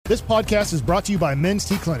This podcast is brought to you by Men's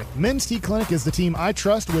T Clinic. Men's T Clinic is the team I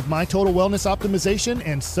trust with my total wellness optimization,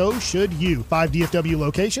 and so should you. 5 DFW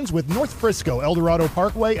locations with North Frisco, Eldorado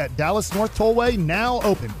Parkway at Dallas North Tollway now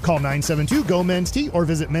open. Call 972-GO-MEN'S-T or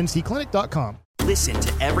visit mensteclinic.com. Listen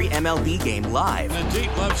to every MLB game live. In the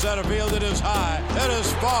deep left center field, it is high, it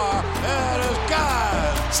is far, it is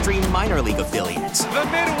gone. Stream minor league affiliates. The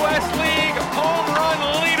Midwest League home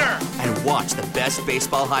run leader. And watch the best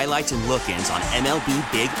baseball highlights and look-ins on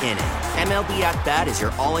MLB Big Inning. MLB At Bat is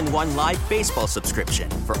your all-in-one live baseball subscription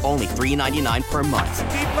for only $3.99 per month.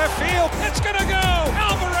 Deep left field, it's gonna go.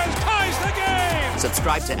 Alvarez ties the game.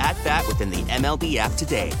 Subscribe to At Bat within the MLB app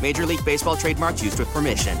today. Major League Baseball trademarks used with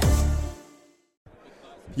permission.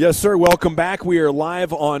 Yes, sir. Welcome back. We are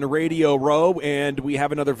live on Radio Row, and we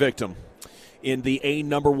have another victim in the A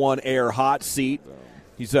number one air hot seat.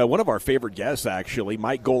 He's one of our favorite guests, actually,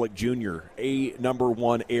 Mike Golick Jr., A number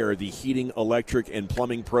one air, the heating, electric, and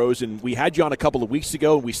plumbing pros. And we had you on a couple of weeks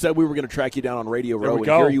ago, and we said we were going to track you down on Radio Row, and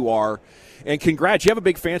here you are. And congrats, you have a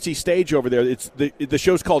big fancy stage over there. It's the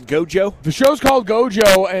show's called Gojo? The show's called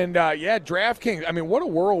Gojo, and DraftKings. I mean, what a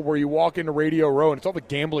world where you walk into Radio Row, and it's all the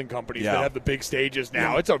gambling companies that have the big stages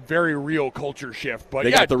now. It's a very real culture shift. But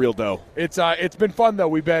they got the real dough. It's been fun, though.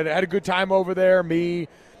 We've had a good time over there. Me,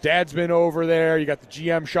 Dad's been over there. You got the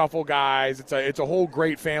GM Shuffle guys. It's a whole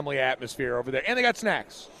great family atmosphere over there, and they got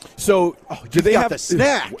snacks. So, do they have the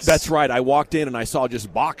snacks? That's right. I walked in and I saw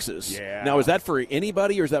just boxes. Yeah. Now, is that for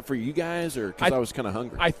anybody or is that for you guys? Or because I was kind of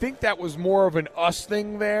hungry. I think that was more of an us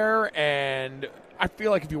thing there, and I feel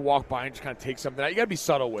like if you walk by and just kind of take something out, you got to be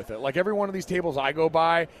subtle with it. Like every one of these tables I go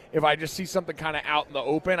by, if I just see something kind of out in the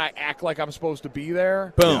open, I act like I'm supposed to be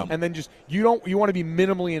there. Boom. And then you want to be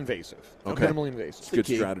minimally invasive. Okay. Minimally invasive. Good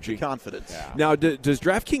strategy. Confidence. Yeah. Now, does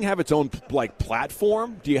DraftKings have its own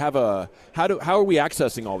platform? Do you have how are we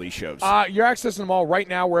accessing all these shows? You're accessing them all right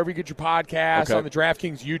now wherever you get your podcasts, Okay. on the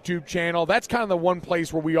DraftKings YouTube channel. That's kind of the one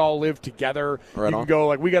place where we all live together. Right you on. can go,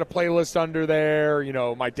 like, we got a playlist under there. You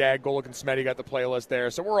know, my dad, Golick and Smetty, got the playlist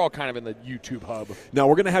there. So we're all kind of in the YouTube hub. Now,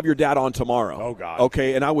 we're going to have your dad on tomorrow. Oh, God.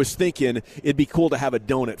 Okay, and I was thinking it'd be cool to have a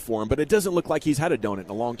donut for him, but it doesn't look like he's had a donut in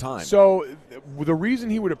a long time. So the reason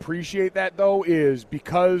he would appreciate that, though, is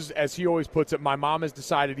because, as he always puts it, my mom has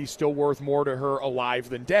decided he's still worth more to her alive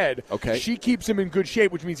than dead. Okay. She keeps him in good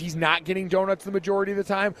shape, which means he's not getting donuts the majority of the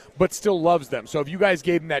time, but still loves them. So if you guys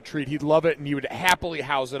gave him that treat, he'd love it, and he would happily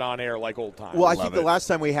house it on air like old times. Well, I think the last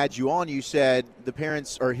time we had you on, you said the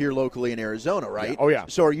parents are here locally in Arizona, right? Yeah. Oh, yeah.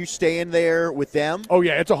 So are you staying there with them? Oh,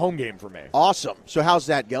 yeah, it's a home game for me. Awesome. So how's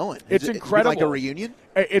that going? It's incredible. Like a reunion?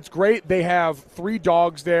 It's great. They have 3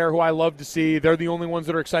 dogs there who I love to see. They're the only ones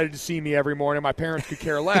that are excited to see me every morning. My parents could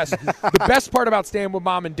care less. The best part about staying with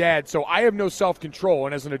mom and dad, so I have no self-control,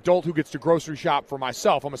 and as an adult who gets to grocery shop for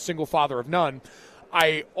myself, I'm a single father of none,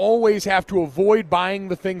 I always have to avoid buying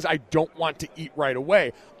the things I don't want to eat right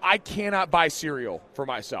away. I cannot buy cereal for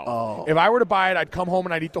myself. Oh. If I were to buy it, I'd come home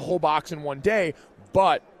and I'd eat the whole box in one day,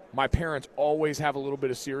 but my parents always have a little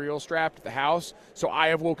bit of cereal strapped at the house, so I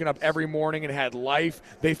have woken up every morning and had Life.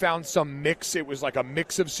 They found some mix. It was like a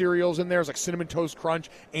mix of cereals in there. It was like Cinnamon Toast Crunch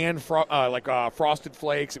and Frosted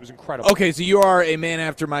Flakes. It was incredible. Okay, so you are a man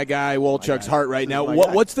after my guy Wolchuk's heart right now.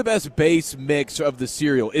 What's the best base mix of the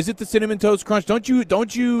cereal? Is it the Cinnamon Toast Crunch? Don't you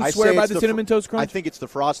swear by the Cinnamon Toast Crunch? I think it's the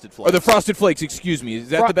Frosted Flakes. Or the Frosted Flakes, excuse me. Is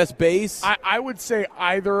that the best base? I would say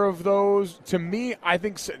either of those. To me, I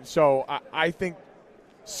think so. I think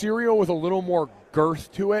cereal with a little more girth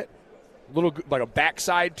to it, like a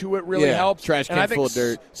backside to it, really helps. Trash can and I think full of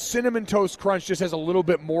dirt. Cinnamon Toast Crunch just has a little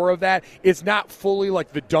bit more of that. It's not fully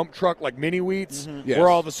like the dump truck, like mini wheats, where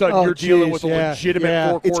all of a sudden you're dealing with a legitimate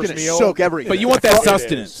 4-course it's gonna meal. soak everything. But you want that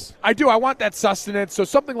sustenance. I do. I want that sustenance. So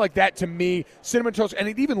something like that, to me, Cinnamon Toast, and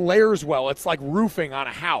it even layers well. It's like roofing on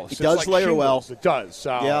a house. It does like layer well. It does.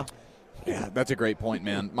 So. Yeah. Yeah, that's a great point,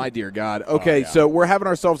 man. My dear God. Okay, so we're having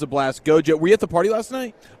ourselves a blast. Gojo, were you at the party last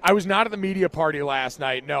night? I was not at the media party last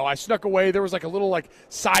night. No, I snuck away. There was like a little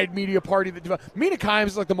side media party that Mina Kimes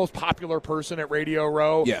is like the most popular person at Radio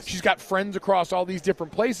Row. Yes. She's got friends across all these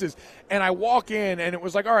different places. And I walk in and it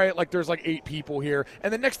was like, all right, like there's like 8 people here.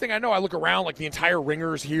 And the next thing I know, I look around, like the entire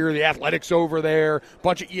Ringers here, the Athletics over there, a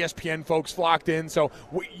bunch of ESPN folks flocked in. So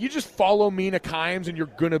you just follow Mina Kimes and you're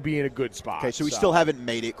going to be in a good spot. Okay, so we still haven't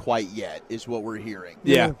made it quite yet. yet, is what we're hearing.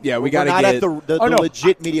 Yeah, we got to get not at the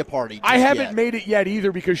legit media party. I haven't made it yet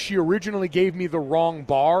either because she originally gave me the wrong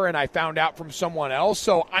bar, and I found out from someone else.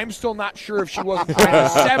 So I'm still not sure if she wasn't trying to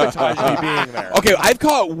sabotage me being there. Okay, I've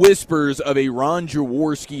caught whispers of a Ron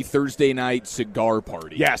Jaworski Thursday night cigar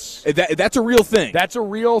party. Yes, that's a real thing. That's a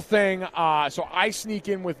real thing. So I sneak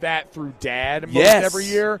in with that through Dad most every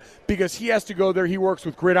year because he has to go there. He works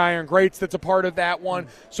with Gridiron Greats. That's a part of that one.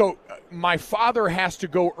 So my father has to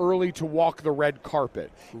go early to walk the red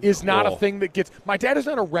carpet. Is not a thing that gets. My dad is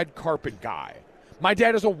not a red carpet guy. My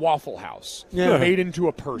dad is a Waffle House made into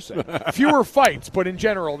a person. Fewer fights, but in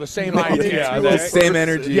general, the same idea. The same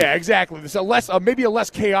energy. Yeah, exactly. So maybe a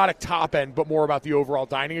less chaotic top end, but more about the overall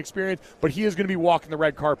dining experience. But he is going to be walking the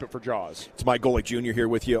red carpet for Jaws. It's Mike Golic Jr. here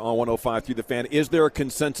with you on 105 through the Fan. Is there a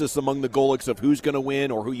consensus among the Golics of who's going to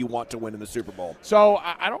win or who you want to win in the Super Bowl? So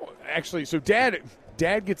I don't actually. So Dad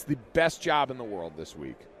gets the best job in the world this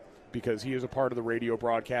week because he is a part of the radio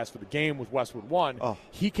broadcast for the game with Westwood One.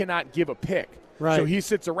 He cannot give a pick. Right. So he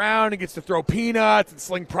sits around and gets to throw peanuts and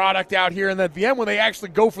sling product out here. And then at the end, when they actually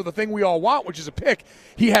go for the thing we all want, which is a pick,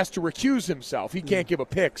 he has to recuse himself. He can't give a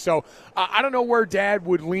pick. So I don't know where Dad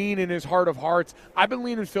would lean in his heart of hearts. I've been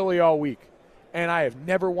leaning Philly all week. And I have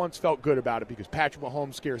never once felt good about it because Patrick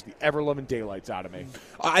Mahomes scares the ever-loving daylights out of me.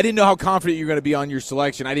 I didn't know how confident you were going to be on your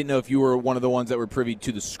selection. I didn't know if you were one of the ones that were privy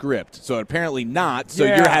to the script. So apparently not. So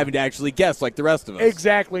you're having to actually guess like the rest of us.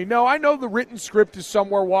 Exactly. No, I know the written script is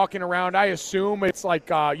somewhere walking around. I assume it's like,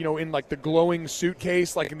 in like the glowing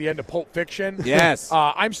suitcase, like in the end of Pulp Fiction. Yes.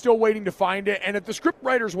 I'm still waiting to find it. And if the script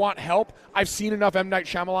writers want help, I've seen enough M. Night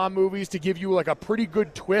Shyamalan movies to give you like a pretty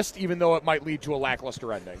good twist, even though it might lead to a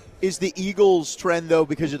lackluster ending. Is the Eagles' trend, though,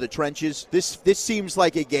 because of the trenches? This seems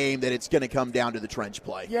like a game that it's going to come down to the trench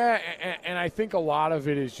play. Yeah, and I think a lot of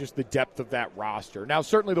it is just the depth of that roster. Now,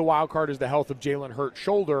 certainly the wild card is the health of Jalen Hurts'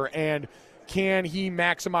 shoulder, and can he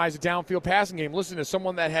maximize a downfield passing game? Listen, as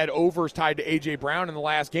someone that had overs tied to A.J. Brown in the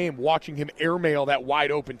last game, watching him airmail that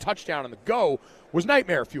wide-open touchdown on the go was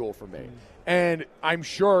nightmare fuel for me. And I'm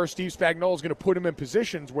sure Steve Spagnuolo is going to put him in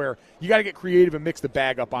positions where you got to get creative and mix the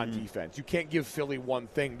bag up on defense. You can't give Philly one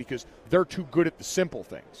thing because they're too good at the simple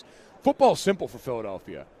things. Football's simple for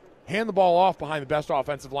Philadelphia. Hand the ball off behind the best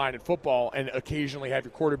offensive line in football and occasionally have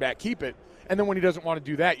your quarterback keep it. And then when he doesn't want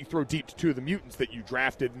to do that, you throw deep to two of the mutants that you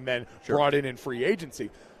drafted and then brought in free agency.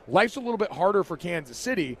 Life's a little bit harder for Kansas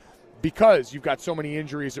City because you've got so many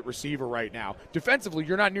injuries at receiver right now. Defensively,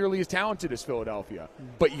 you're not nearly as talented as Philadelphia,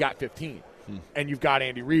 but you got 15. And you've got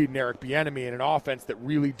Andy Reid and Eric Bieniemy in an offense that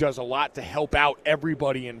really does a lot to help out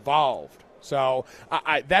everybody involved. So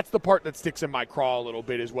that's the part that sticks in my craw a little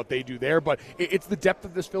bit is what they do there. But it's the depth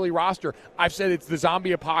of this Philly roster. I've said it's the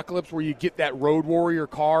zombie apocalypse where you get that Road Warrior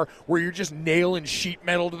car where you're just nailing sheet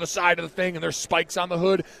metal to the side of the thing and there's spikes on the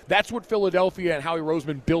hood. That's what Philadelphia and Howie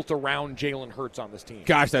Roseman built around Jalen Hurts on this team.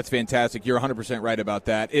 Gosh, that's fantastic. You're 100% right about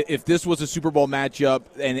that. If this was a Super Bowl matchup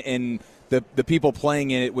and the people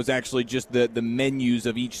playing in it was actually just the menus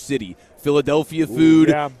of each city. Philadelphia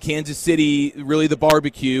food, Kansas City, really the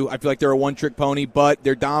barbecue. I feel like they're a one-trick pony, but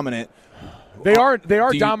they're dominant. They are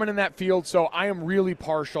dominant in that field, so I am really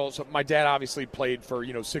partial. So my dad obviously played for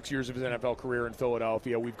 6 years of his NFL career in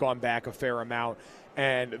Philadelphia. We've gone back a fair amount.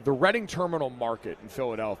 And the Reading Terminal Market in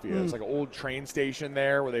Philadelphia is like an old train station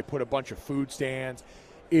there where they put a bunch of food stands.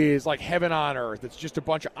 Is like heaven on earth. It's just a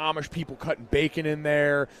bunch of Amish people cutting bacon in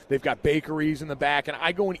there. They've got bakeries in the back, and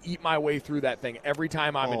I go and eat my way through that thing every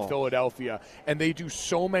time I'm in Philadelphia, and they do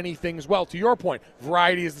so many things well. To your point,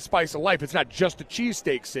 variety is the spice of life. It's not just a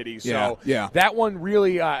cheesesteak city, so that one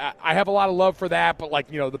really, I have a lot of love for that, but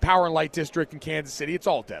the Power and Light District in Kansas City, it's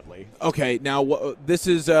all deadly. Okay, now this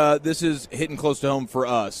is hitting close to home for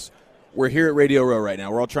us. We're here at Radio Row right now.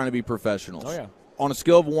 We're all trying to be professionals. Oh, yeah. On a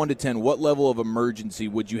scale of 1 to 10, what level of emergency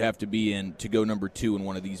would you have to be in to go number 2 in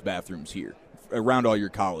one of these bathrooms here around all your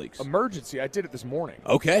colleagues? Emergency. I did it this morning.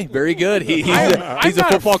 Okay, very good. He's a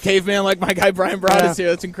football caveman like my guy Brian Broaddus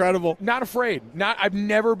here. That's incredible. Not afraid. I've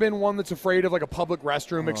never been one that's afraid of like a public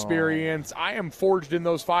restroom experience. I am forged in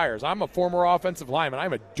those fires. I'm a former offensive lineman.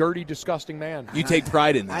 I'm a dirty, disgusting man. You take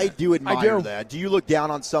pride in that. I do admire that. Do you look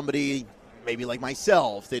down on somebody maybe like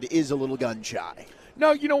myself that is a little gun shy?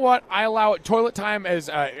 No, you know what? I allow it. Toilet time, as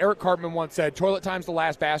Eric Cartman once said, toilet time's the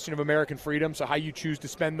last bastion of American freedom, so how you choose to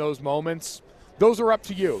spend those moments, those are up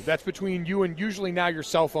to you. That's between you and usually now your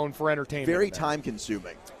cell phone for entertainment. Very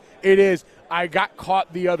time-consuming. It is. I got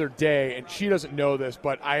caught the other day, and she doesn't know this,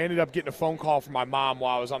 but I ended up getting a phone call from my mom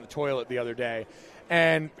while I was on the toilet the other day.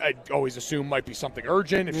 and I always assume might be something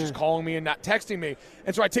urgent if she's calling me and not texting me.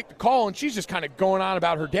 And so I take the call, and she's just kind of going on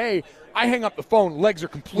about her day. I hang up the phone. Legs are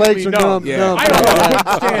completely numb. Yeah. I don't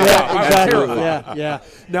stand up. I was terrified. Yeah.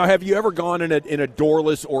 Now, have you ever gone in a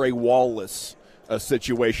doorless or a wall-less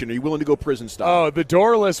situation? Are you willing to go prison style? Oh, the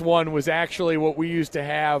doorless one was actually what we used to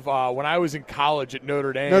have when I was in college at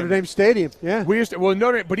Notre Dame. Notre Dame Stadium, yeah. We used to,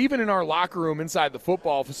 Notre Dame, but even in our locker room inside the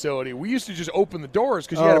football facility, we used to just open the doors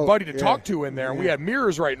because you had a buddy to talk to in there, and we had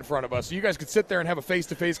mirrors right in front of us, so you guys could sit there and have a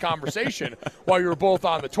face-to-face conversation while you were both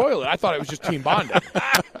on the toilet. I thought it was just team bonding.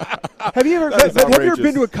 Have you ever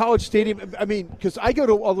been to a college stadium? I mean, because I go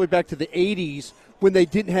all the way back to the 80s when they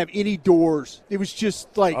didn't have any doors. It was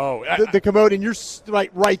just like the commode, and you're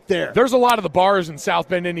right there. There's a lot of the bars in South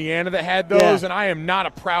Bend, Indiana that had those, and I am not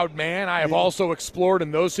a proud man. I have also explored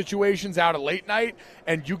in those situations out at late night,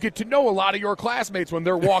 and you get to know a lot of your classmates when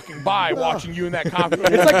they're walking by, watching you in that conference.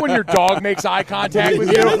 It's like when your dog makes eye contact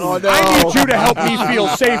with you. Oh, no. I need you to help me feel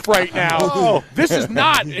safe right now. Oh. This is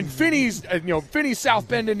not, in Finney's, Finney's South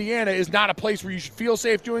Bend, Indiana is not a place where you should feel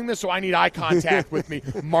safe doing this, so I need eye contact with me.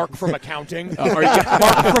 Mark from accounting. Mark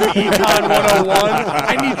from Econ 101.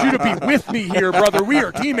 I need you to be with me here, brother. We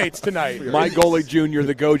are teammates tonight. Mike Golic Jr.,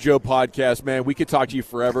 the Gojo podcast, man. We could talk to you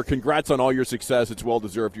forever. Congrats on all your success. It's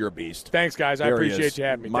well-deserved. You're a beast. Thanks, guys. I appreciate you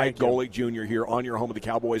having me. Mike Golic Jr. here on your home of the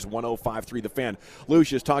Cowboys, 105.3 The Fan.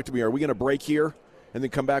 Lucius, talk to me. Are we going to break here and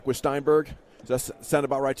then come back with Steinberg? Does that sound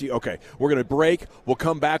about right to you? Okay. We're going to break. We'll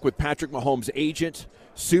come back with Patrick Mahomes' agent,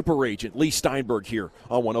 super agent, Lee Steinberg here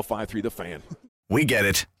on 105.3 The Fan. We get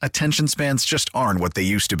it. Attention spans just aren't what they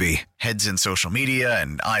used to be. Heads in social media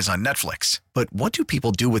and eyes on Netflix. But what do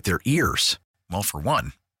people do with their ears? Well, for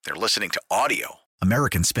one, they're listening to audio.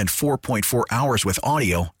 Americans spend 4.4 hours with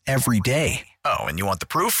audio every day. Oh, and you want the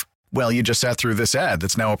proof? Well, you just sat through this ad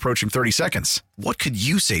that's now approaching 30 seconds. What could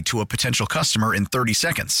you say to a potential customer in 30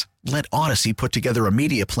 seconds? Let Odyssey put together a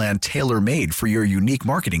media plan tailor-made for your unique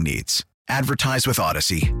marketing needs. Advertise with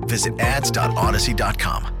Odyssey. Visit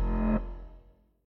ads.odyssey.com.